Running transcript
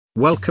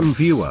Welcome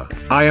viewer,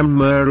 I am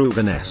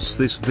Murugan.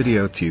 This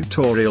video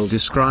tutorial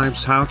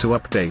describes how to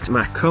update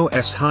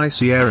macOS High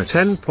Sierra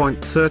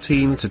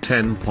 10.13 to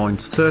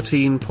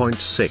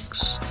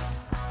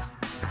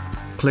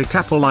 10.13.6. Click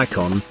Apple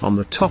icon on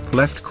the top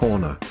left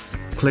corner.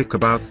 Click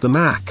About the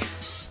Mac.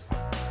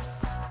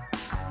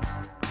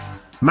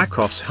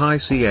 macOS High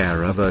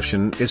Sierra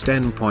version is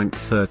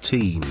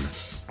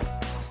 10.13.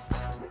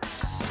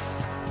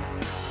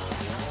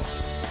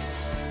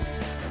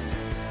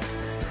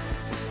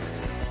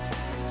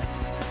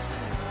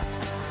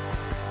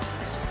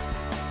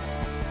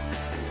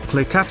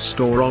 Click App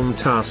Store on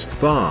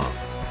taskbar.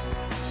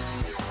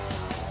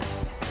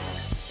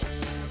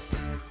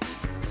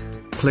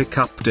 Click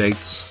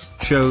Updates,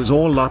 shows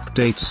all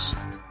updates.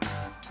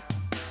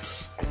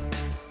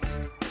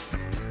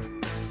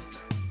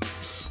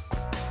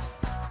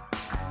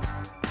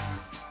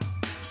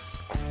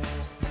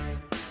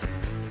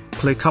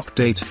 Click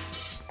Update.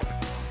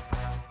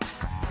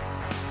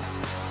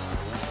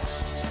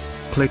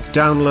 Click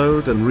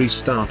Download and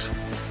Restart.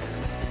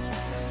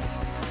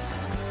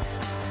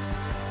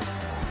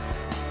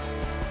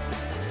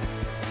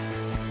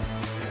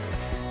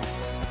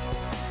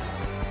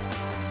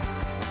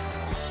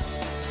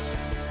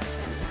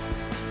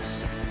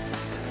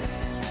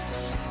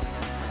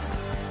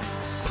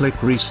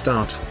 Click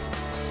Restart.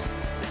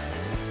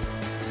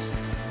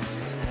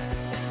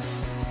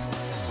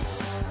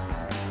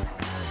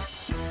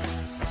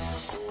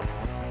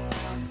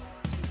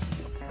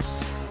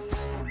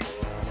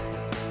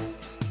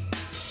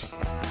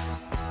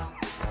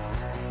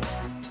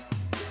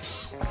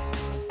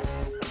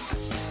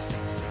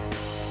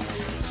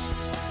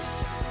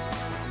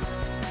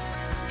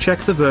 Check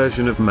the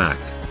version of Mac.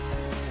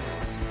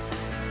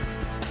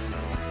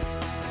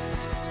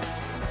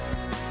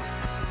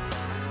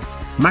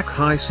 Mac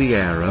High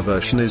Sierra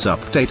version is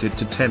updated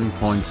to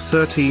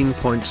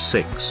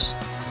 10.13.6.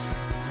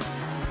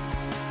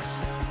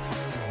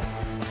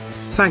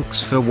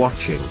 Thanks for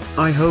watching.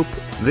 I hope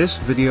this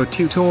video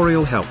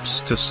tutorial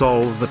helps to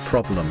solve the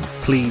problem.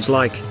 Please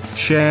like,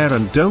 share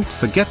and don't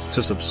forget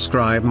to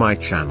subscribe my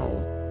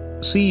channel.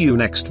 See you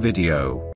next video.